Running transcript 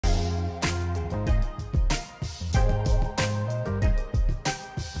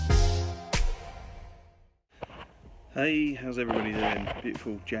Hey, how's everybody doing?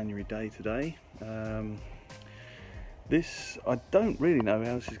 Beautiful January day today. I don't really know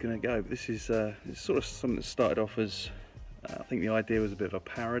how this is going to go, but this is it's sort of something that started off as, I think the idea was a bit of a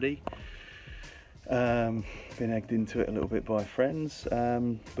parody. Been egged into it a little bit by friends, but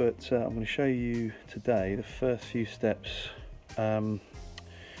I'm going to show you today the first few steps in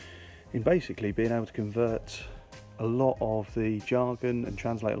basically being able to convert a lot of the jargon and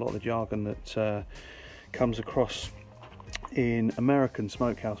translate a lot of the jargon that comes across in American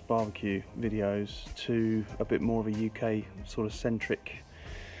smokehouse barbecue videos to a bit more of a UK sort of centric,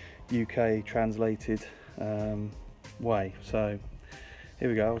 UK translated way. So here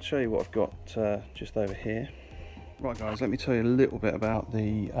we go, I'll show you what I've got just over here. Right guys, let me tell you a little bit about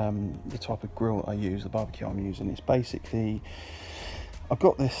the type of grill I use, the barbecue I'm using. It's basically, I've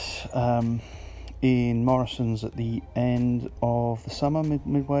got this in Morrison's at the end of the summer,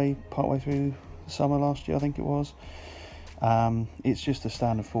 midway, partway through the summer last year I think it was. It's just a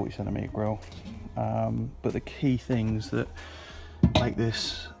standard 40cm grill, but the key things that make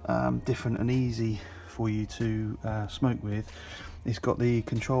this different and easy for you to smoke with, it's got the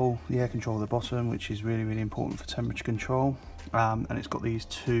air control at the bottom, which is really important for temperature control, and it's got these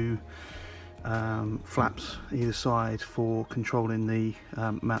two flaps either side for controlling the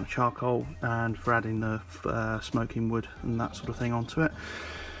amount of charcoal and for adding the smoking wood and that sort of thing onto it.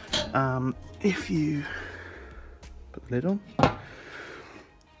 If you put the lid on,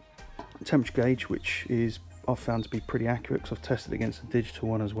 temperature gauge, which is I've found to be pretty accurate because I've tested it against a digital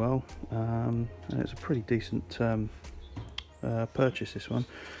one as well, and it's a pretty decent purchase, this one.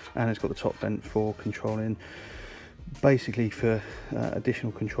 And it's got the top vent for controlling, basically for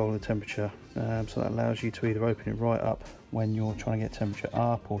additional control of the temperature, so that allows you to either open it right up when you're trying to get temperature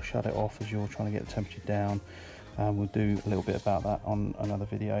up or shut it off as you're trying to get the temperature down. We'll do a little bit about that on another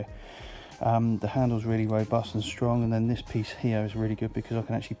video. The handle's really robust and strong, and then this piece here is really good because I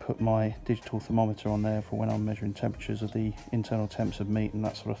can actually put my digital thermometer on there for when I'm measuring temperatures of the internal temps of meat and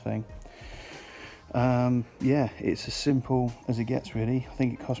that sort of thing. Yeah, it's as simple as it gets really. I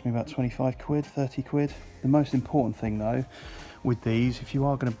think it cost me about 25 quid, 30 quid. The most important thing though with these, if you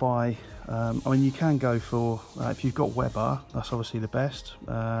are going to buy, I mean you can go for, if you've got Weber, that's obviously the best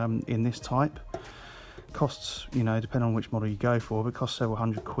in this type. Costs, you know, depending on which model you go for, but it costs several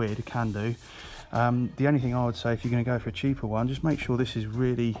hundred quid, it can do. The only thing I would say, if you're going to go for a cheaper one, just make sure this is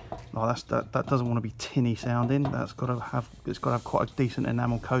really, that doesn't want to be tinny sounding. It's got to have quite a decent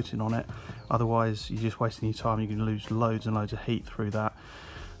enamel coating on it, otherwise you're just wasting your time. You're going to lose loads and loads of heat through that.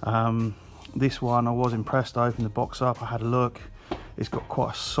 This one, I was impressed. I opened the box up, I had a look. It's got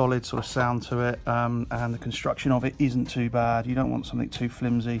quite a solid sort of sound to it, and the construction of it isn't too bad. You don't want something too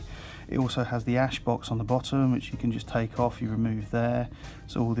flimsy. It also has the ash box on the bottom, which you can just take off, you remove there,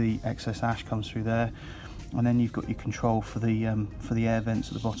 so all the excess ash comes through there. And then you've got your control for the air vents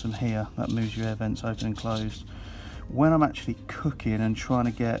at the bottom here. That moves your air vents open and closed. When I'm actually cooking and trying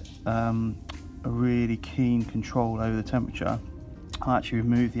to get a really keen control over the temperature, I actually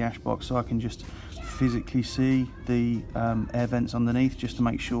remove the ash box so I can just physically see the air vents underneath, just to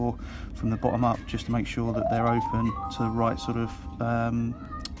make sure, from the bottom up, just to make sure that they're open to the right sort of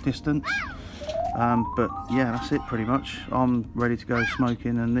distance. But yeah, that's it pretty much. I'm ready to go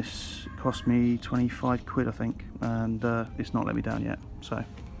smoking, and this cost me 25 quid I think, and it's not let me down yet, so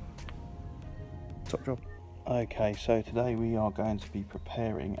top job. Okay, so today we are going to be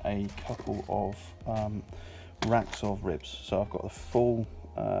preparing a couple of racks of ribs. So I've got the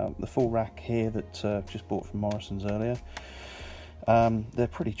full rack here that I've just bought from Morrison's earlier. They're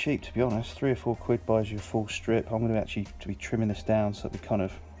pretty cheap, to be honest. 3 or 4 quid buys you a full strip. I'm going to actually be trimming this down so that we kind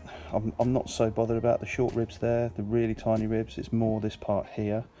of, I'm not so bothered about the short ribs there, the really tiny ribs. It's more this part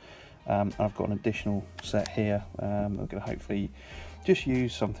here. I've got an additional set here. I'm going to hopefully just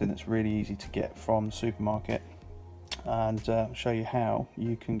use something that's really easy to get from the supermarket, and show you how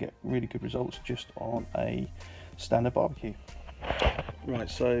you can get really good results just on a standard barbecue. Right,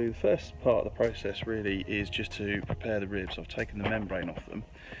 so the first part of the process really is just to prepare the ribs. I've taken the membrane off them,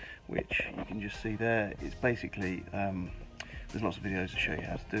 which you can just see there. It's basically, there's lots of videos to show you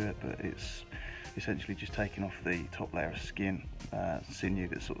how to do it, but it's essentially just taking off the top layer of skin, sinew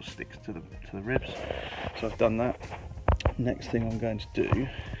that sort of sticks to the ribs. So I've done that. Next thing I'm going to do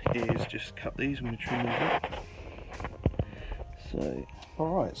is just cut these. I'm going to trim these up. So,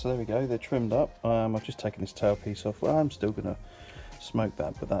 alright, so there we go, they're trimmed up. I've just taken this tail piece off. Well, I'm still going to smoke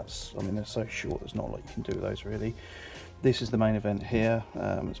that, but that's, I mean, they're so short, there's not a lot you can do with those really. This is the main event here.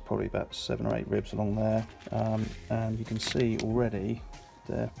 It's probably about 7 or 8 ribs along there, and you can see already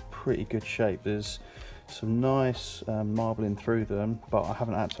they're pretty good shape. There's some nice marbling through them, but I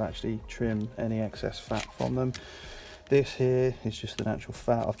haven't had to actually trim any excess fat from them. This here is just the natural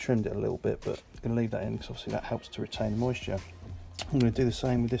fat. I've trimmed it a little bit, but I'm going to leave that in because obviously that helps to retain the moisture. I'm going to do the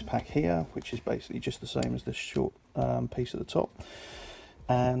same with this pack here, which is basically just the same as this short piece at the top,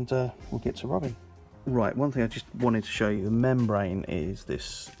 and we'll get to rubbing. Right, one thing I just wanted to show you, the membrane is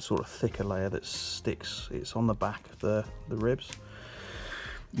this sort of thicker layer that sticks. It's on the back of the ribs.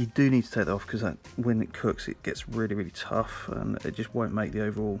 You do need to take that off because when it cooks it gets really tough, and it just won't make the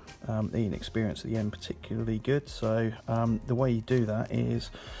overall eating experience at the end particularly good. So the way you do that is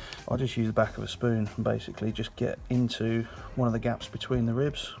I'll just use the back of a spoon and basically just get into one of the gaps between the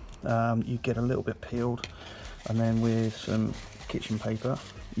ribs. You get a little bit peeled, and then with some kitchen paper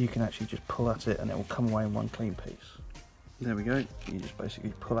you can actually just pull at it and it will come away in one clean piece. There we go. You just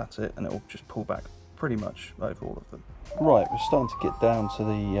basically pull at it and it will just pull back pretty much over all of them. Right, we're starting to get down to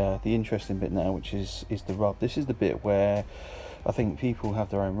the interesting bit now, which is the rub. This is the bit where I think people have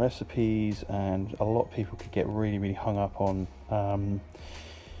their own recipes, and a lot of people could get really hung up on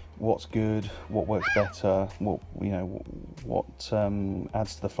what's good, what works better, what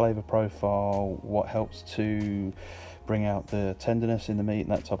adds to the flavour profile, what helps to bring out the tenderness in the meat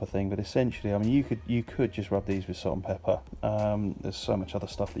and that type of thing. But essentially, I mean, you could just rub these with salt and pepper. There's so much other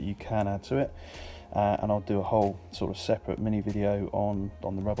stuff that you can add to it. And I'll do a whole sort of separate mini video on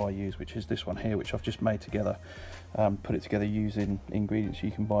the rub I use, which is this one here, which I've just made together, put it together using ingredients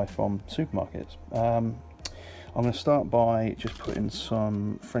you can buy from supermarkets. I'm going to start by just putting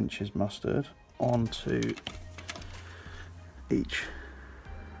some French's mustard onto each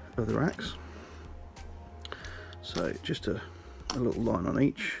of the racks. So just a little line on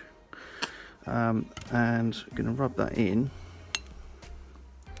each, and I'm going to rub that in.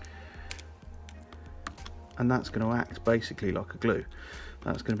 And that's going to act basically like a glue.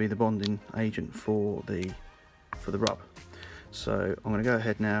 That's going to be the bonding agent for the rub. So I'm going to go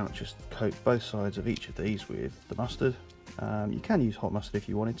ahead now, just coat both sides of each of these with the mustard. You can use hot mustard if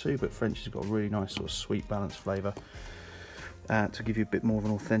you wanted to, but French has got a really nice sort of sweet balanced flavour to give you a bit more of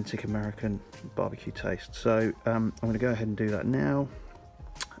an authentic American barbecue taste. So I'm going to go ahead and do that now,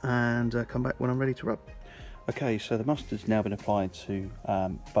 and come back when I'm ready to rub. Okay, so the mustard's now been applied to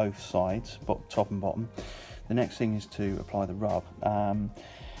both sides, top and bottom. The next thing is to apply the rub.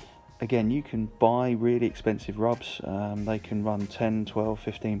 Again, you can buy really expensive rubs. They can run 10, 12,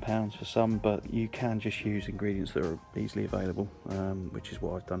 15 pounds for some, but you can just use ingredients that are easily available, which is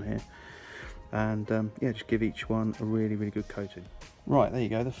what I've done here. And yeah, just give each one a really good coating. Right, there you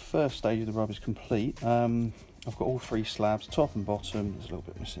go. The first stage of the rub is complete. I've got all three slabs, top and bottom. There's a little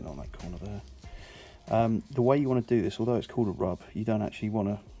bit missing on that corner there. The way you want to do this, although it's called a rub, you don't actually want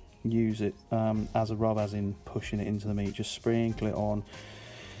to use it as a rub, as in pushing it into the meat. Just sprinkle it on,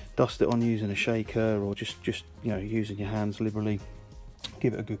 dust it on using a shaker, or just using your hands liberally.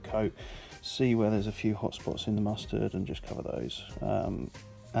 Give it a good coat. See where there's a few hot spots in the mustard and just cover those.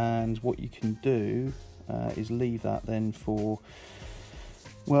 And what you can do is leave that then for,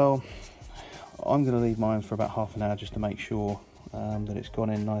 well, I'm going to leave mine for about half an hour just to make sure that it's gone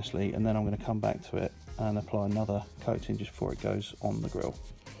in nicely, and then I'm going to come back to it and apply another coating just before it goes on the grill.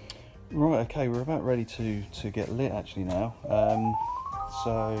 Right, okay, we're about ready to get lit actually now.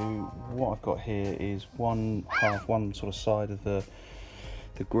 So what I've got here is one sort of side of the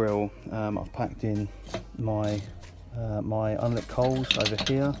grill. I've packed in my my unlit coals over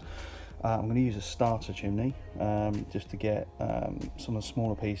here. I'm going to use a starter chimney just to get some of the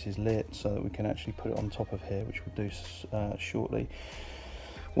smaller pieces lit so that we can actually put it on top of here, which we'll do shortly.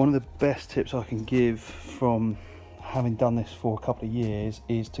 One of the best tips I can give from having done this for a couple of years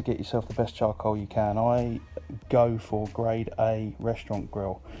is to get yourself the best charcoal you can. I go for grade A restaurant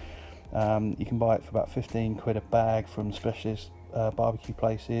grill. You can buy it for about 15 quid a bag from specialist barbecue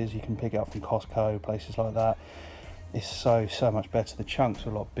places. You can pick it up from Costco, places like that. It's so much better. The chunks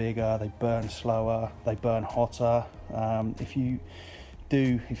are a lot bigger, they burn slower, they burn hotter. If you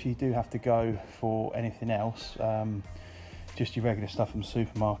do have to go for anything else, just your regular stuff from the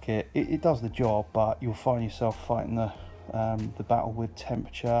supermarket, it does the job, but you'll find yourself fighting the battle with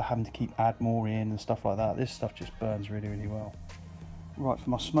temperature, having to add more in and stuff like that. This stuff just burns really well. Right, for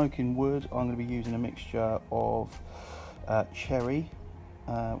my smoking wood, I'm going to be using a mixture of cherry,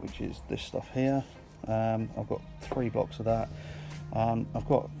 which is this stuff here. I've got 3 blocks of that. I've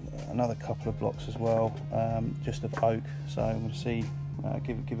got another couple of blocks as well, just of oak. So I'm going to see,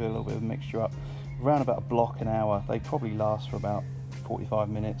 give it a little bit of a mixture up. Around about a block an hour. They probably last for about 45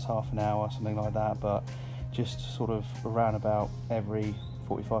 minutes, half an hour, something like that. But just sort of around about every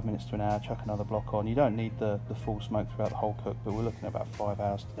 45 minutes to an hour, chuck another block on. You don't need the full smoke throughout the whole cook, but we're looking at about 5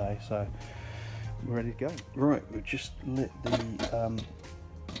 hours today, so we're ready to go. Right, we've just lit the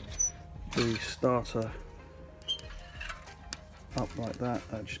starter up like that.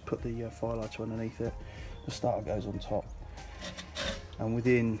 Just put the firelighter underneath it. The starter goes on top, and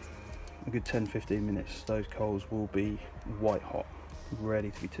within a good 10-15 minutes those coals will be white hot, ready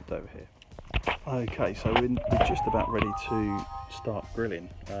to be tipped over here. Okay, so we're just about ready to start grilling.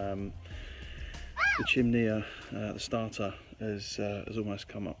 The chimney, the starter, has almost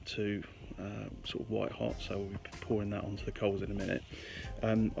come up to sort of white hot, so we'll be pouring that onto the coals in a minute.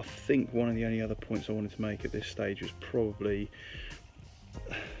 I think one of the only other points I wanted to make at this stage was probably,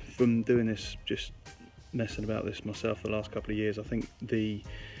 from doing this, just messing about this myself the last couple of years, I think the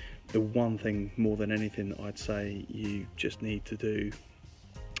one thing more than anything that I'd say you just need to do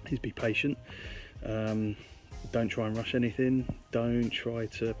is be patient. Don't try and rush anything. Don't try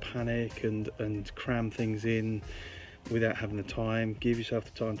to panic and cram things in without having the time. Give yourself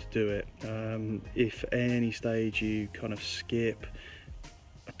the time to do it. If at any stage you kind of skip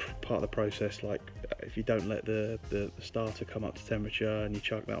a part of the process, like if you don't let the starter come up to temperature and you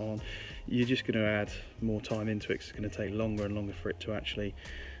chuck that on, you're just going to add more time into it, 'cause it's going to take longer and longer for it to actually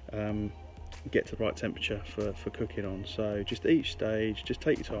get to the right temperature for cooking on. So just each stage, just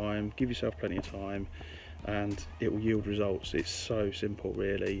take your time, give yourself plenty of time, and it will yield results. It's so simple,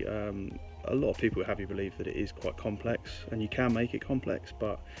 really. A lot of people have you believe that it is quite complex, and you can make it complex,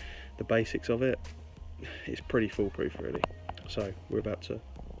 but the basics of it, it's pretty foolproof, really. So we're about to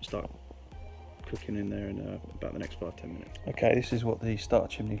start cooking in there in about the next 5-10 minutes. Okay, this is what the starter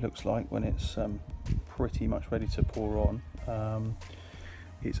chimney looks like when it's pretty much ready to pour on.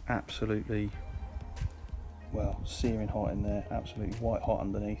 It's absolutely, well, searing hot in there, absolutely white hot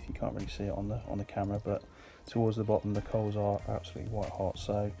underneath. You can't really see it on the camera, but towards the bottom the coals are absolutely white hot.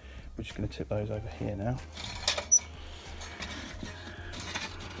 So we're just going to tip those over here now.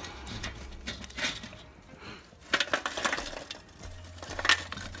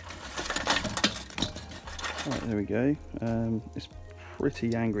 Right, there we go. It's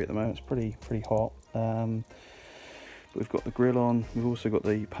pretty angry at the moment. It's pretty hot. We've got the grill on. We've also got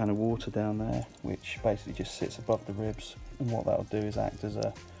the pan of water down there, which basically just sits above the ribs, and what that'll do is act as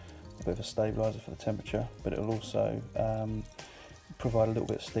a bit of a stabilizer for the temperature, but it'll also provide a little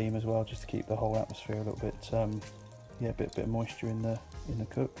bit of steam as well, just to keep the whole atmosphere a little bit, yeah, a bit of moisture in the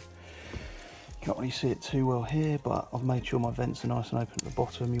cook. Can't really see it too well here, but I've made sure my vents are nice and open at the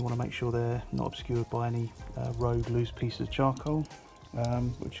bottom. You want to make sure they're not obscured by any rogue loose pieces of charcoal.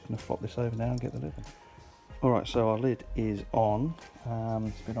 We're just going to flop this over now and get the lid on. Alright, so our lid is on.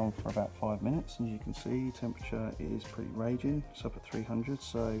 It's been on for about 5 minutes, and as you can see, temperature is pretty raging. It's up at 300,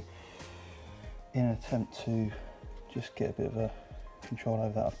 so in an attempt to just get a bit of a control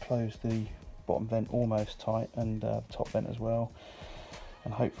over that, I've closed the bottom vent almost tight, and the top vent as well,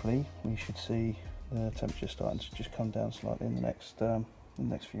 and hopefully we should see the temperature starting to just come down slightly in the next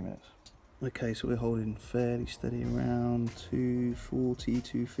few minutes. Okay, so we're holding fairly steady around 240,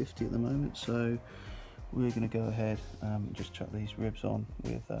 250 at the moment, so we're going to go ahead and just chuck these ribs on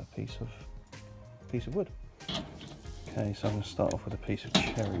with a piece of wood. Okay, so I'm going to start off with a piece of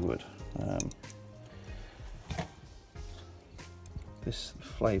cherry wood. This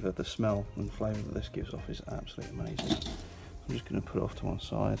flavour, the smell and flavour that this gives off is absolutely amazing. I'm just going to put it off to one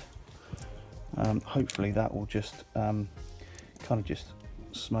side. Hopefully that will just kind of just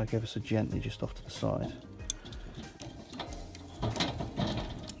smoke ever so gently just off to the side.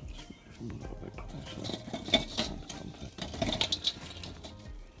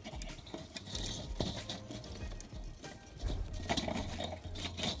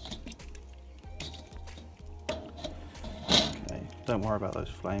 Don't worry about those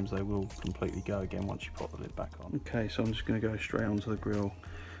flames, they will completely go again once you pop the lid back on. Okay, so I'm just going to go straight onto the grill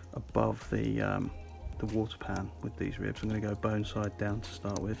above the water pan with these ribs. I'm going to go bone side down to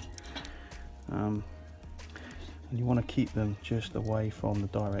start with. And you want to keep them just away from the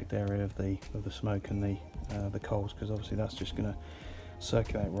direct area of the smoke and the coals, because obviously that's just going to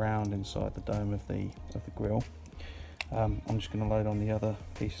circulate round inside the dome of the grill. I'm just going to load on the other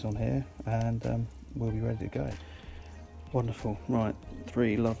pieces on here, and we'll be ready to go. Wonderful. Right,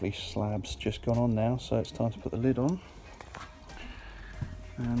 3 lovely slabs just gone on now, so it's time to put the lid on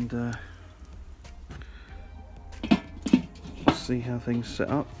and see how things set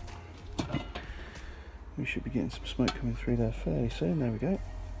up. We should be getting some smoke coming through there fairly soon. There we go.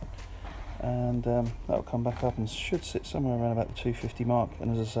 And that'll come back up and should sit somewhere around about the 250 mark.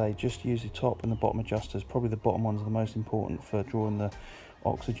 And as I say, just use the top and the bottom adjusters. Probably the bottom ones are the most important for drawing the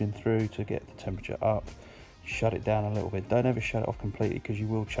oxygen through to get the temperature up. Shut it down a little bit. Don't ever shut it off completely, because you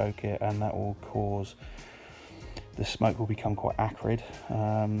will choke it, and that will cause the smoke will become quite acrid,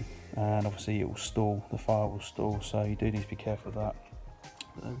 and obviously it will stall, the fire will stall, so you do need to be careful of that.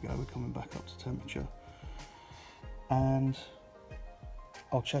 But there we go, we're coming back up to temperature, and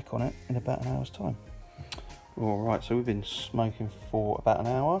I'll check on it in about an hour's time. Alright, so we've been smoking for about an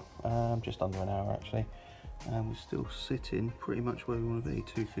hour, just under an hour actually, and we're still sitting pretty much where we want to be,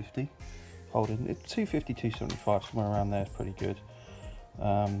 250. Holding it 250, 275, somewhere around there is pretty good.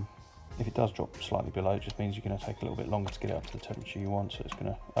 If it does drop slightly below, it just means you're going to take a little bit longer to get it up to the temperature you want, so it's going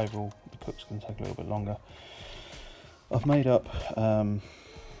to, overall, the cook's going to take a little bit longer. I've made up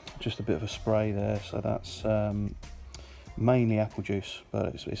just a bit of a spray there, so that's mainly apple juice,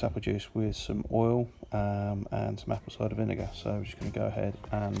 but it's apple juice with some oil and some apple cider vinegar. So we're just going to go ahead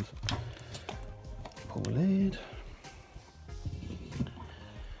and pull the lid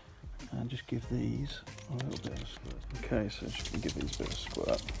and just give these a little bit of a squirt. Okay, so just going to give these a bit of a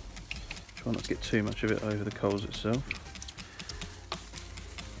squirt. Try not to get too much of it over the coals itself.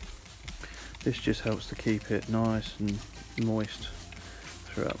 This just helps to keep it nice and moist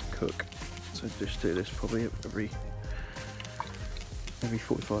throughout the cook. So just do this probably every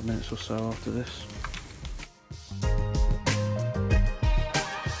 45 minutes or so after this.